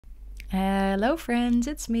Hello friends,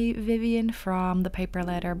 it's me Vivian from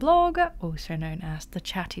ThePaperLetterBlog, also known as the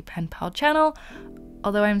Chatty Penpal channel,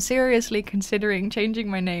 although I'm seriously considering changing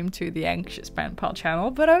my name to the Anxious Penpal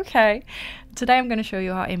channel, but okay. Today I'm going to show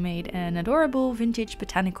you how I made an adorable vintage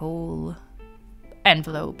botanical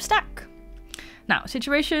envelope stack. Now,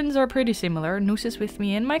 situations are pretty similar. Noose is with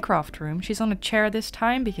me in my craft room. She's on a chair this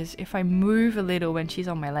time because if I move a little when she's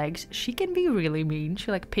on my legs, she can be really mean.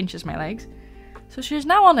 She like pinches my legs. So she's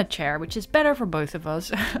now on a chair, which is better for both of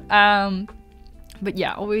us. But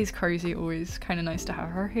yeah, always cozy, always kind of nice to have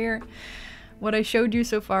her here. What I showed you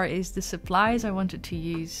so far is the supplies I wanted to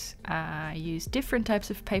use. Use different types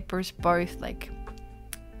of papers, both like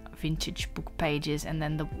vintage book pages, and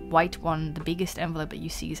then the white one, the biggest envelope that you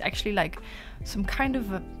see, is actually like some kind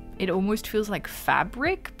of a, it almost feels like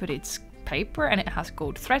fabric, but it's paper and it has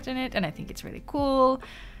gold thread in it, and I think it's really cool.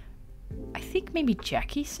 I think maybe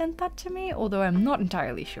Jackie sent that to me, although I'm not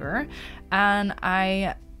entirely sure. And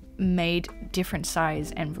I made different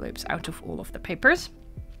size envelopes out of all of the papers.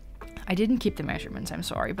 I didn't keep the measurements, I'm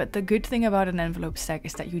sorry, but the good thing about an envelope stack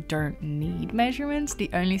is that you don't need measurements. The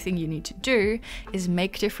only thing you need to do is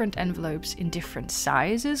make different envelopes in different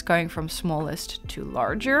sizes, going from smallest to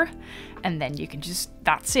larger, and then you can just,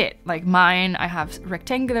 that's it. Like mine, I have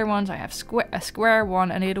rectangular ones, I have a square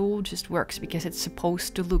one, and it all just works because it's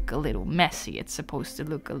supposed to look a little messy. It's supposed to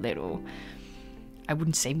look a little, I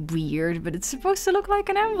wouldn't say weird, but it's supposed to look like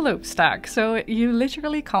an envelope stack. So you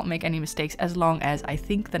literally can't make any mistakes, as long as, I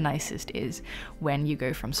think the nicest is when you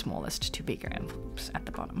go from smallest to bigger envelopes at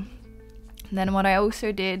the bottom. And then what I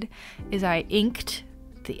also did is I inked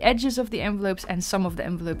the edges of the envelopes and some of the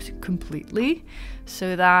envelopes completely,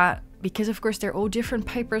 so that, because of course they're all different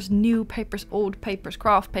papers, new papers, old papers,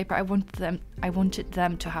 craft paper, I wanted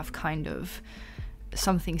them to have kind of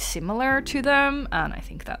something similar to them, and I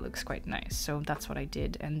think that looks quite nice, so that's what I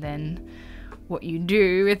did. And then what you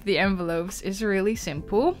do with the envelopes is really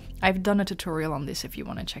simple. I've done a tutorial on this if you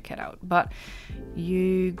want to check it out, but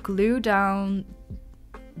you glue down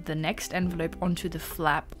the next envelope onto the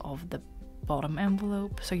flap of the bottom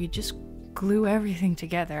envelope, so you just glue everything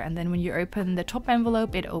together, and then when you open the top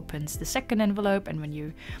envelope, it opens the second envelope, and when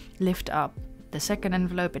you lift up the second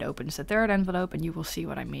envelope, it opens the third envelope, and you will see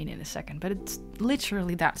what I mean in a second. But it's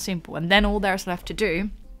literally that simple, and then all there's left to do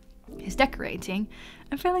is decorating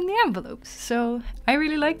and filling the envelopes. So I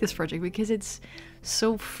really like this project because it's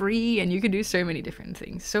so free and you can do so many different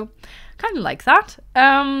things. So kind of like that.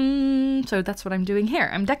 So that's what I'm doing here.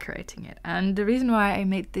 I'm decorating it, and the reason why I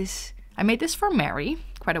made this for Mary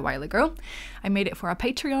quite a while ago. I made it for a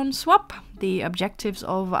Patreon swap. The objectives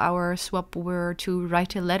of our swap were to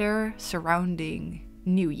write a letter surrounding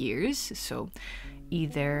New Year's. So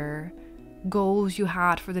either goals you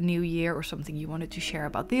had for the new year or something you wanted to share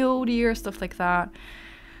about the old year, stuff like that.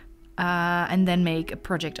 And then make a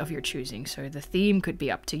project of your choosing. So the theme could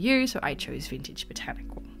be up to you. So I chose Vintage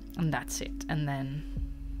Botanical, and that's it. And then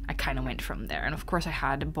I kind of went from there, and of course I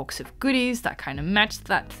had a box of goodies that kind of matched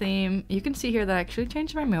that theme. You can see here that I actually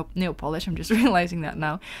changed my nail polish. I'm just realizing that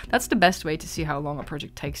now. That's the best way to see how long a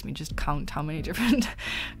project takes me. Just count how many different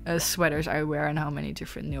sweaters I wear and how many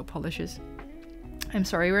different nail polishes. I'm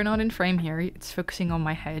sorry we're not in frame here, it's focusing on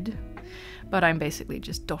my head, but I'm basically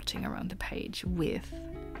just dotting around the page with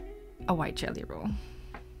a white jelly roll.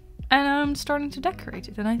 And I'm starting to decorate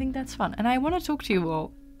it, and I think that's fun. And I want to talk to you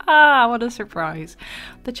all. Ah, what a surprise.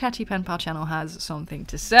 The Chatty Penpal channel has something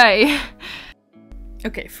to say.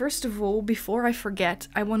 Okay, first of all, before I forget,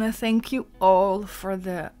 I want to thank you all for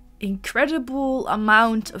the incredible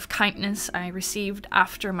amount of kindness I received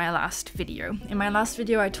after my last video. In my last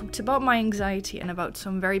video, I talked about my anxiety and about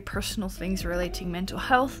some very personal things relating mental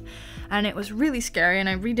health, and it was really scary, and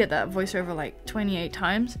I redid that voiceover like 28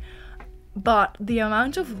 times. But the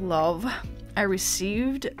amount of love I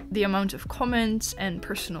received, the amount of comments and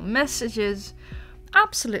personal messages,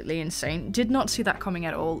 absolutely insane. Did not see that coming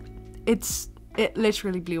at all. It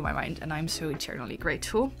literally blew my mind, and I'm so eternally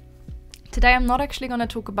grateful. Today I'm not actually going to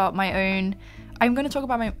talk about my own, I'm going to talk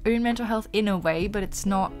about my own mental health in a way, but it's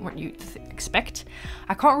not what you expect.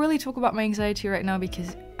 I can't really talk about my anxiety right now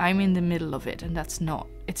because I'm in the middle of it, and that's not,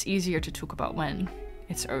 it's easier to talk about when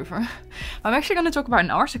it's over. I'm actually going to talk about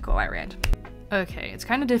an article I read. Okay, it's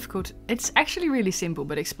kind of difficult. It's actually really simple,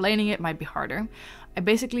 but explaining it might be harder. I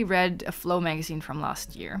basically read a Flow magazine from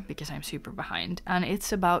last year because I'm super behind, and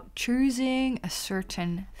it's about choosing a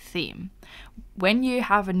certain theme. When you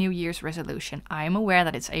have a New Year's resolution, I'm aware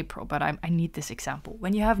that it's April, but I need this example.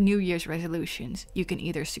 When you have New Year's resolutions, you can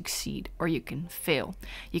either succeed or you can fail.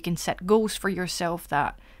 You can set goals for yourself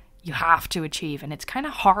that you have to achieve, and it's kind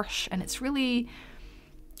of harsh, and it's really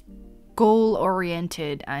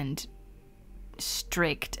goal-oriented and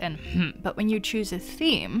strict and but when you choose a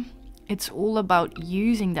theme, it's all about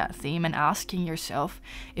using that theme and asking yourself,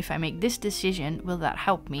 if I make this decision, will that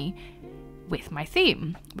help me with my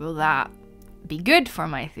theme? Will that be good for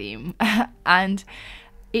my theme? And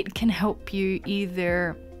it can help you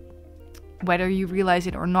either, whether you realize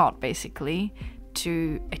it or not, basically,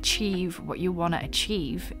 to achieve what you want to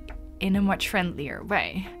achieve in a much friendlier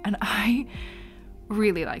way. And I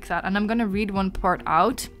really like that. And I'm gonna read one part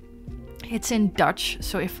out. It's in Dutch,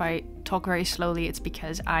 so if I talk very slowly, it's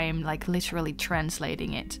because I am like literally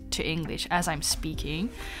translating it to English as I'm speaking.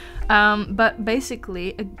 But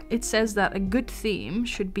basically, it says that a good theme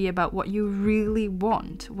should be about what you really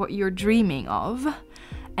want, what you're dreaming of,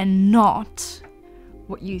 and not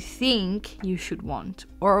what you think you should want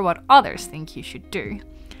or what others think you should do.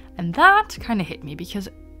 And that kind of hit me because,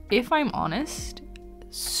 if I'm honest,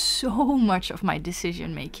 so much of my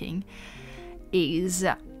decision making is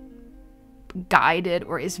guided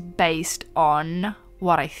or is based on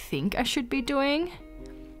what I think I should be doing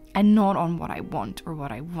and not on what I want or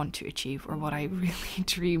what I want to achieve or what I really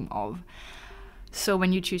dream of. So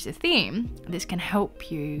when you choose a theme, this can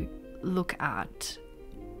help you look at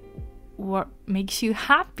what makes you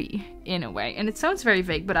happy in a way. And it sounds very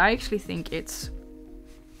vague, but I actually think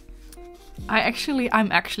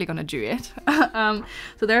I'm actually gonna do it.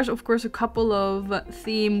 So there's of course a couple of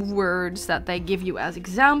theme words that they give you as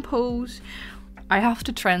examples. I have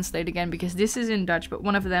to translate again because this is in Dutch, but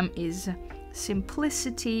one of them is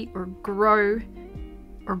simplicity or growth,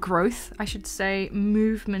 I should say,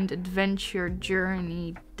 movement, adventure,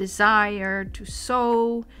 journey, desire, to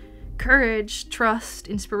sow, courage, trust,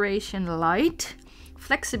 inspiration, light,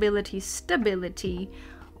 flexibility, stability,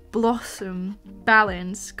 blossom,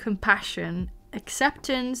 balance, compassion,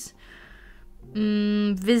 acceptance,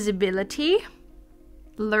 visibility,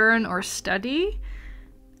 learn or study,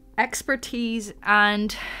 expertise,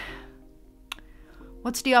 and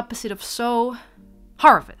what's the opposite of sow?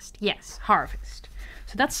 Harvest. Yes, harvest.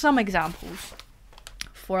 So that's some examples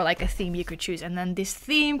for like a theme you could choose. And then this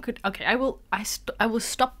theme could, okay, I will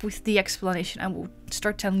stop with the explanation. I will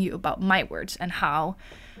start telling you about my words and how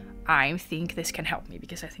I think this can help me,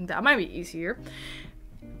 because I think that might be easier.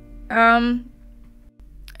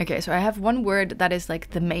 Okay, so I have one word that is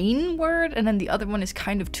like the main word, and then the other one is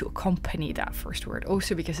kind of to accompany that first word,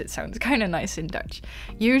 also because it sounds kind of nice in Dutch.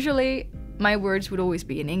 Usually my words would always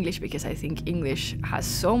be in English because I think English has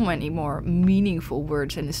so many more meaningful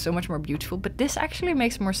words and is so much more beautiful, but this actually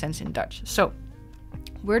makes more sense in Dutch. So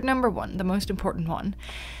word number one, the most important one,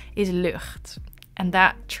 is lucht. And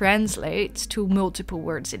that translates to multiple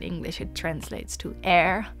words in English. It translates to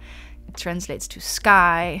air, it translates to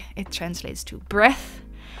sky, it translates to breath.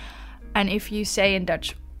 And if you say in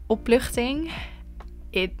Dutch opluchting,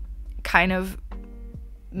 it kind of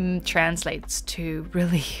translates to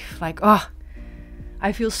relief. Like, oh,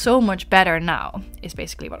 I feel so much better now, is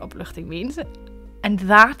basically what opluchting means. And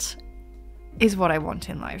that is what I want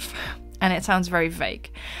in life. And it sounds very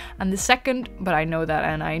vague. And the second, but I know that,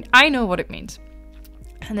 and I know what it means.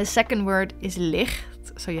 And the second word is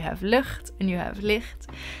licht. So you have lucht and you have licht.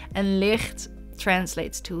 And licht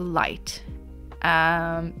translates to light.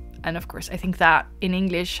 And of course, I think that in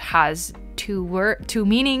English has two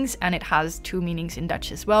meanings, and it has two meanings in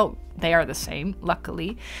Dutch as well. They are the same,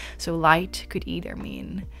 luckily. So light could either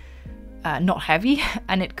mean not heavy,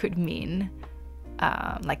 and it could mean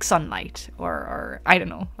like sunlight, or I don't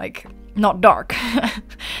know, like not dark.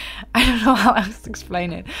 I don't know how else to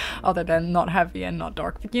explain it other than not heavy and not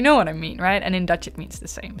dark, but you know what I mean, right? And in Dutch it means the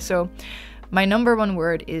same. So my number one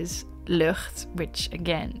word is lucht, which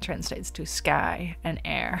again translates to sky and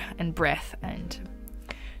air and breath, and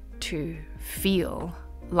to feel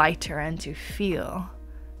lighter and to feel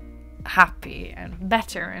happy and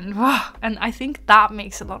better, and wow. And I think that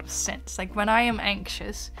makes a lot of sense. Like when I am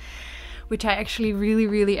anxious, which I actually really,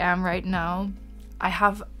 really am right now,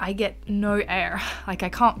 I get no air. Like I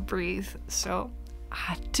can't breathe, so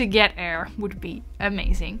to get air would be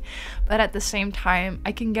amazing. But at the same time,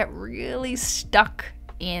 I can get really stuck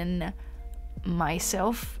in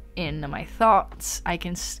myself, in my thoughts. I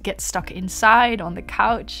can get stuck inside on the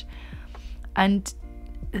couch. And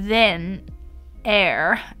then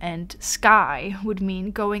air and sky would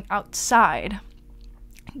mean going outside,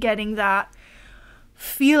 getting that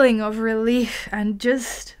feeling of relief and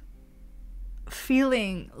just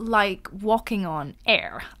feeling like walking on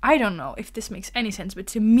air. I don't know if this makes any sense, but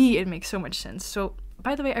to me it makes so much sense. So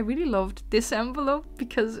by the way, I really loved this envelope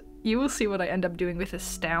because you will see what I end up doing with a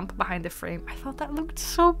stamp behind the frame. I thought that looked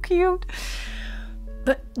so cute.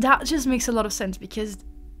 But that just makes a lot of sense because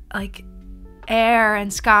like air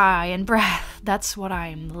and sky and breath. That's what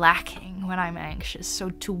I'm lacking when I'm anxious. So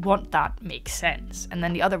to want that makes sense. And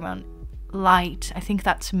then the other one, light. I think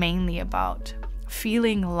that's mainly about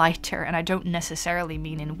feeling lighter. And I don't necessarily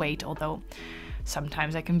mean in weight, although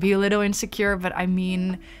sometimes I can be a little insecure, but I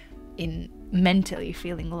mean in mentally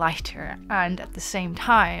feeling lighter. And at the same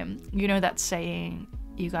time, you know that saying,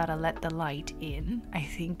 you gotta let the light in? I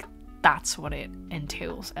think that's what it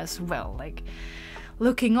entails as well. Like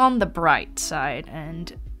looking on the bright side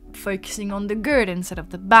and focusing on the good instead of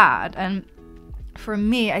the bad. And for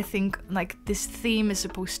me, I think like this theme is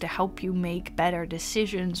supposed to help you make better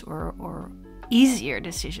decisions or easier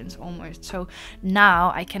decisions almost. So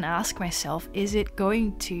now I can ask myself, is it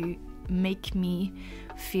going to make me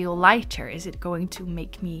feel lighter? Is it going to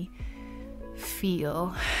make me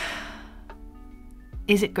feel...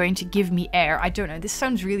 Is it going to give me air? I don't know. This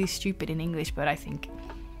sounds really stupid in English, but I think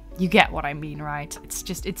you get what I mean, right? It's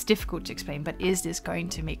difficult to explain, but is this going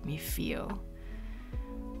to make me feel?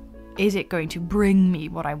 Is it going to bring me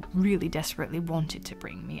what I really desperately wanted to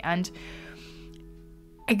bring me? And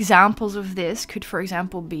examples of this could, for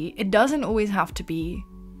example, be, it doesn't always have to be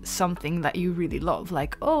something that you really love,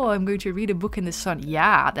 like, oh, I'm going to read a book in the sun.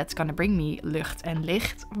 Yeah, that's gonna bring me lucht and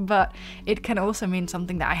licht. But it can also mean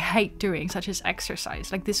something that I hate doing, such as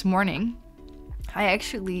exercise. Like this morning,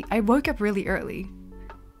 I woke up really early,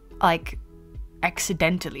 like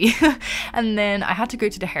accidentally, and then I had to go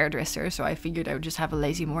to the hairdresser, so I figured I would just have a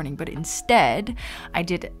lazy morning. But instead I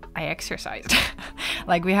exercised.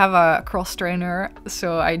 Like we have a cross trainer,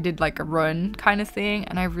 so I did like a run kind of thing,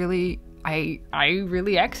 and I really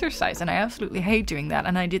exercise, and I absolutely hate doing that.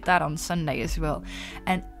 And I did that on Sunday as well.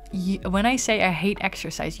 And when I say I hate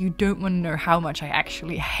exercise, you don't want to know how much I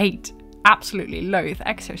actually hate, absolutely loathe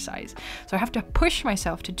exercise. So I have to push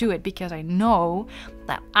myself to do it, because I know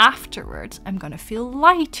that afterwards I'm gonna feel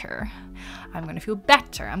lighter, I'm gonna feel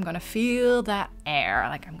better, I'm gonna feel that air,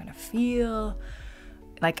 like I'm gonna feel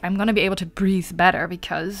like I'm gonna be able to breathe better,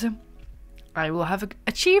 because I will have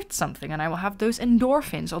achieved something, and I will have those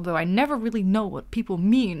endorphins, although I never really know what people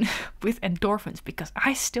mean with endorphins, because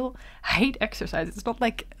I still hate exercise. It's not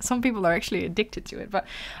like some people are actually addicted to it, but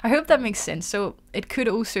I hope that makes sense. So it could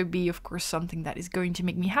also be, of course, something that is going to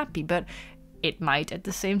make me happy, but it might at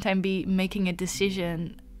the same time be making a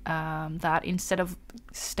decision that instead of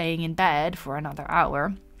staying in bed for another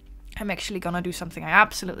hour, I'm actually gonna do something I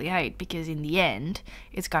absolutely hate, because in the end,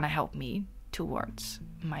 it's gonna help me towards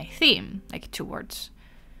my theme, like towards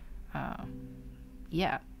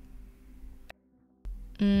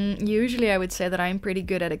usually I would say that I'm pretty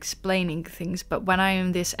good at explaining things, but when I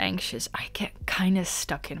am this anxious, I get kind of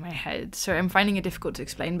stuck in my head, so I'm finding it difficult to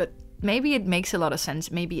explain. But maybe it makes a lot of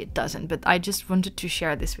sense, maybe it doesn't, but I just wanted to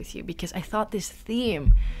share this with you because I thought this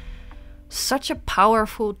theme such a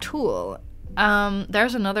powerful tool.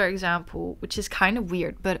 There's another example which is kind of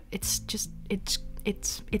weird, but it's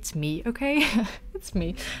me, okay? It's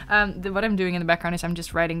me. What I'm doing in the background is I'm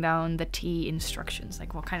just writing down the tea instructions,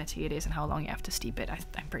 like what kind of tea it is and how long you have to steep it.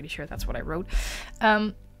 I'm pretty sure that's what I wrote.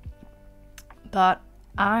 But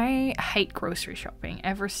I hate grocery shopping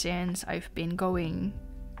ever since I've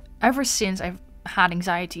had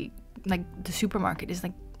anxiety. Like the supermarket is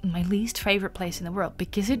like my least favorite place in the world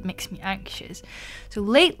because it makes me anxious. So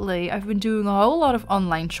lately I've been doing a whole lot of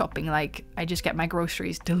online shopping. Like I just get my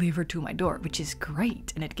groceries delivered to my door, which is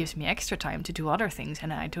great, and it gives me extra time to do other things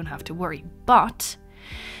and I don't have to worry. But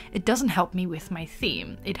it doesn't help me with my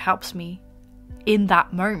theme. It helps me in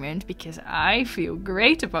that moment because I feel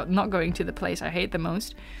great about not going to the place I hate the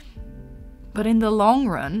most. But in the long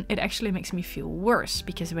run, it actually makes me feel worse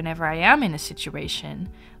because whenever I am in a situation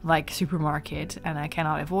like supermarket and I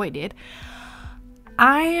cannot avoid it,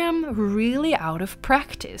 I am really out of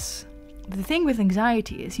practice. The thing with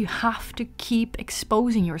anxiety is you have to keep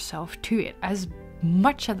exposing yourself to it. As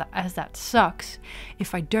much as that sucks,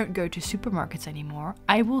 if I don't go to supermarkets anymore,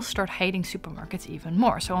 I will start hating supermarkets even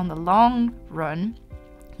more. So on the long run,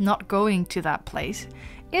 not going to that place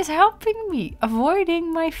is helping me.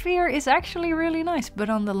 Avoiding my fear is actually really nice, but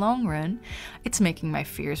on the long run, it's making my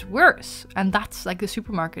fears worse. And that's like the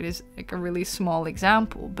supermarket is like a really small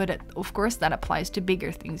example, but of course that applies to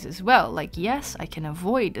bigger things as well. Like, yes, I can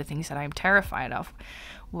avoid the things that I'm terrified of,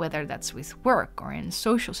 whether that's with work or in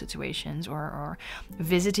social situations or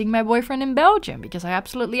visiting my boyfriend in Belgium, because I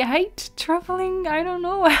absolutely hate traveling. I don't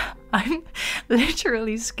know. I'm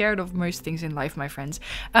literally scared of most things in life, my friends.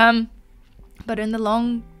 But in the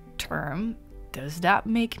long term, is that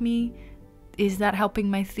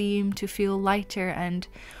helping my theme to feel lighter and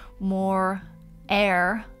more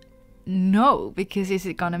air? No, because is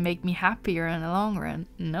it gonna make me happier in the long run?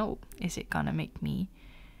 No. Is it gonna make me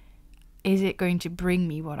Is it going to bring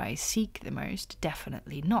me what I seek the most?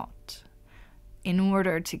 Definitely not. In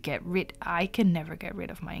order to get rid, I can never get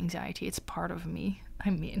rid of my anxiety. It's part of me. I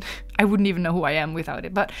mean, I wouldn't even know who I am without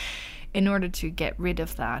it. But in order to get rid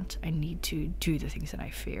of that, I need to do the things that I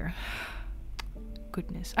fear.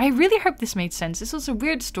 Goodness. I really hope this made sense. This was a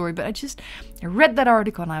weird story, but I read that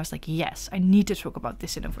article and I was like, yes, I need to talk about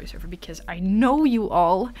this in a voiceover because I know you're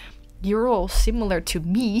all similar to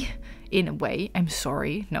me in a way. I'm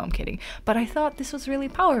sorry. No, I'm kidding. But I thought this was really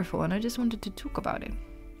powerful and I just wanted to talk about it.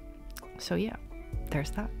 So yeah,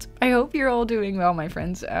 there's that. I hope you're all doing well, my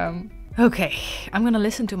friends. Okay, I'm gonna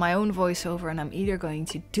listen to my own voiceover and I'm either going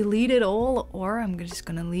to delete it all or I'm just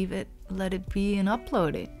gonna leave it, let it be and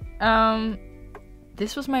upload it.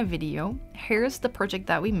 This was my video. Here's the project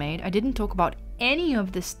that we made. I didn't talk about any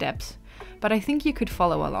of the steps, but I think you could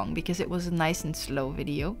follow along because it was a nice and slow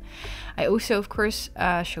video. I also, of course,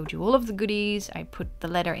 showed you all of the goodies. I put the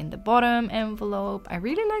letter in the bottom envelope. I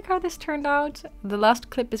really like how this turned out. The last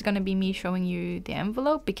clip is going to be me showing you the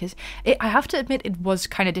envelope because I have to admit it was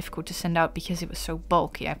kind of difficult to send out because it was so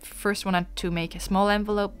bulky. I first wanted to make a small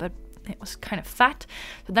envelope, but it was kind of fat.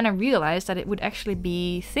 So then I realized that it would actually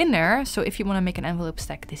be thinner. So if you want to make an envelope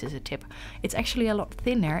stack, this is a tip. It's actually a lot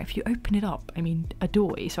thinner if you open it up. I mean, a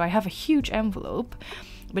doy. So I have a huge envelope,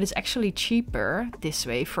 but it's actually cheaper this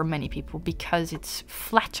way for many people because it's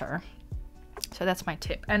flatter. So that's my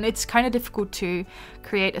tip. And it's kind of difficult to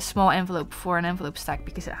create a small envelope for an envelope stack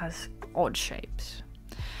because it has odd shapes.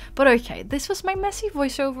 But okay, this was my messy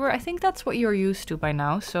voiceover. I think that's what you're used to by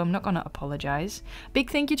now, so I'm not gonna apologize. Big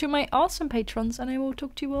thank you to my awesome patrons, and I will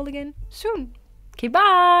talk to you all again soon. Okay,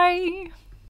 bye!